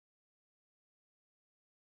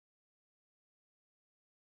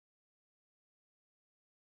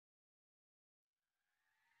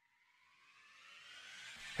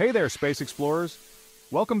Hey there, space explorers!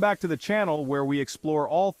 Welcome back to the channel where we explore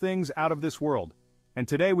all things out of this world. And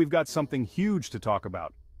today we've got something huge to talk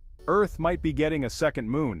about. Earth might be getting a second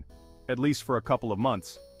moon, at least for a couple of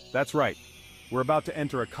months. That's right. We're about to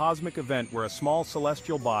enter a cosmic event where a small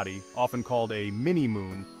celestial body, often called a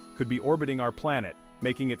mini-moon, could be orbiting our planet,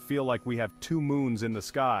 making it feel like we have two moons in the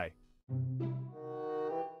sky.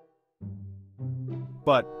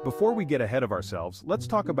 But before we get ahead of ourselves, let's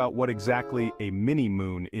talk about what exactly a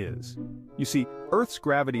mini-moon is. You see, Earth's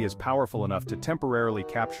gravity is powerful enough to temporarily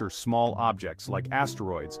capture small objects like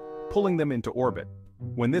asteroids, pulling them into orbit.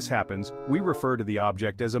 When this happens, we refer to the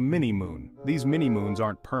object as a mini-moon. These mini-moons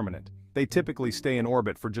aren't permanent. They typically stay in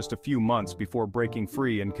orbit for just a few months before breaking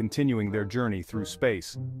free and continuing their journey through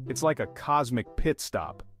space. It's like a cosmic pit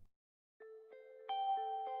stop.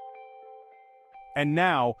 And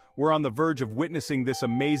now, we're on the verge of witnessing this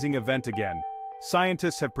amazing event again.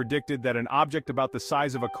 Scientists have predicted that an object about the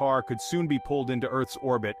size of a car could soon be pulled into Earth's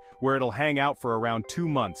orbit, where it'll hang out for around 2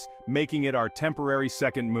 months, making it our temporary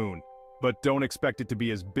second moon. But don't expect it to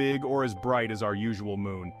be as big or as bright as our usual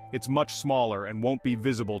moon. It's much smaller and won't be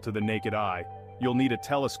visible to the naked eye. You'll need a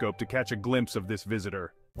telescope to catch a glimpse of this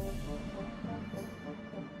visitor.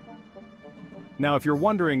 Now, if you're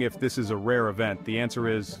wondering if this is a rare event, the answer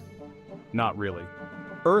is not really.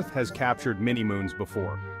 Earth has captured mini-moons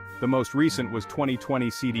before. The most recent was 2020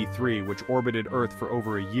 CD3, which orbited Earth for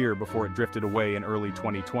over a year before it drifted away in early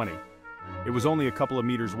 2020. It was only a couple of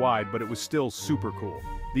meters wide, but it was still super cool.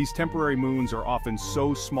 These temporary moons are often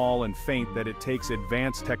so small and faint that it takes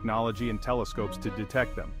advanced technology and telescopes to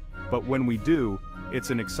detect them. But when we do, it's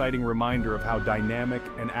an exciting reminder of how dynamic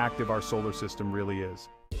and active our solar system really is.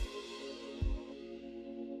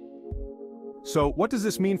 So, what does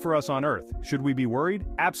this mean for us on Earth? Should we be worried?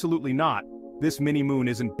 Absolutely not. This mini-moon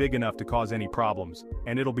isn't big enough to cause any problems,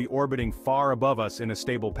 and it'll be orbiting far above us in a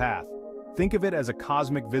stable path. Think of it as a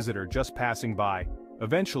cosmic visitor just passing by.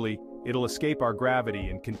 Eventually, it'll escape our gravity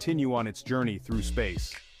and continue on its journey through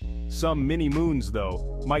space. Some mini-moons,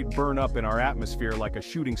 though, might burn up in our atmosphere like a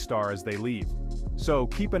shooting star as they leave. So,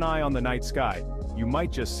 keep an eye on the night sky. You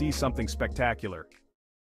might just see something spectacular.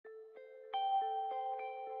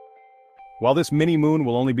 While this mini-moon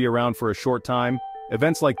will only be around for a short time,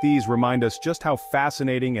 events like these remind us just how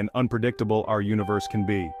fascinating and unpredictable our universe can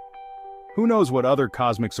be. Who knows what other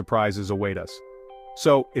cosmic surprises await us?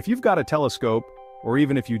 So, if you've got a telescope, or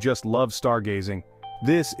even if you just love stargazing,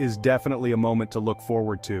 this is definitely a moment to look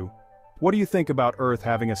forward to. What do you think about Earth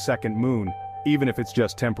having a second moon, even if it's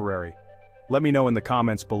just temporary? Let me know in the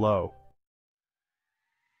comments below.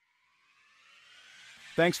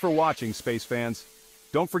 Thanks for watching, space fans.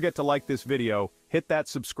 Don't forget to like this video, hit that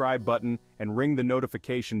subscribe button, and ring the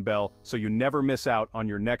notification bell so you never miss out on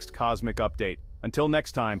your next cosmic update. Until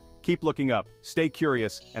next time, keep looking up, stay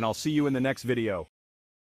curious, and I'll see you in the next video.